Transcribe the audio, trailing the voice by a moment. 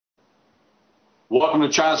Welcome to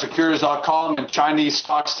ChinaSecurities.com and Chinese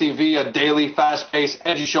Stocks TV, a daily, fast-paced,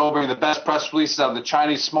 edgy show bringing the best press releases out of the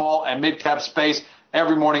Chinese small and mid-cap space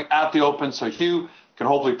every morning at the open, so you can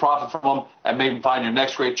hopefully profit from them and maybe find your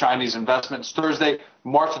next great Chinese investment. It's Thursday,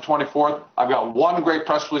 March the 24th. I've got one great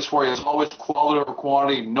press release for you. As always, quality over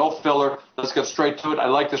quantity, no filler. Let's get straight to it. I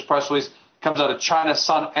like this press release. It comes out of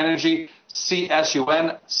Sun Energy,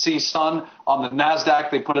 CSUN, CSUN on the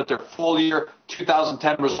NASDAQ. They put out their full year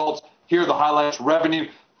 2010 results. Here are the highlights. Revenue,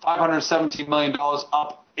 $517 million,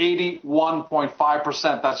 up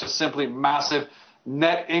 81.5%. That's just simply massive.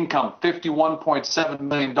 Net income, $51.7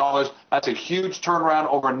 million. That's a huge turnaround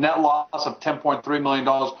over a net loss of $10.3 million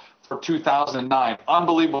for 2009.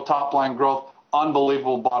 Unbelievable top-line growth,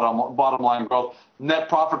 unbelievable bottom line growth. Net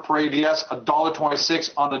profit per ADS, $1.26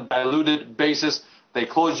 on a diluted basis. They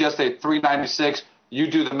closed yesterday at $3.96.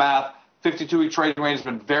 You do the math. 52-week trading range has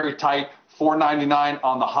been very tight, $4.99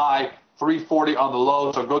 on the high, $3.40 on the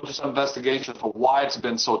low, so go do some investigation for why it's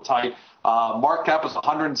been so tight. Market cap is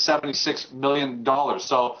 $176 million.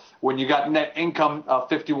 So when you got net income of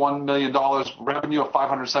 $51 million, revenue of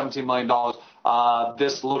 $517 million,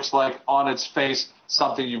 this looks like on its face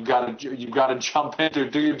something you've got to jump into,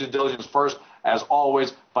 do your due diligence first, as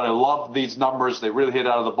always. But I love these numbers; they really hit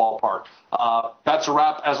out of the ballpark. That's a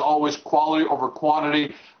wrap. As always, quality over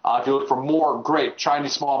quantity. If you look for more great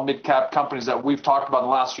Chinese small mid-cap companies that we've talked about in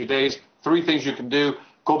the last few days, 3 things you can do.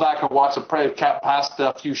 Go back and watch the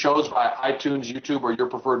past few shows via iTunes, YouTube, or your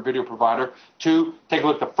preferred video provider. 2, take a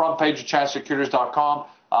look at the front page of ChinaSecurities.com.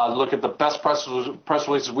 Look at the best press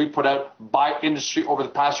releases we put out by industry over the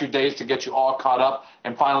past few days to get you all caught up.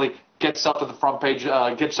 And finally, get stuff to the front page,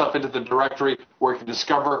 get stuff into the directory where you can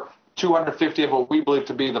discover 250 of what we believe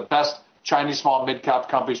to be the best Chinese small mid-cap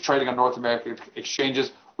companies trading on North American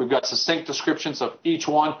exchanges. We've got succinct descriptions of each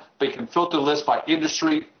one, but you can filter the list by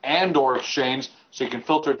industry and or exchange, so you can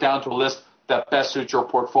filter it down to a list that best suits your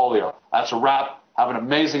portfolio. That's a wrap. Have an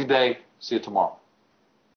amazing day. See you tomorrow.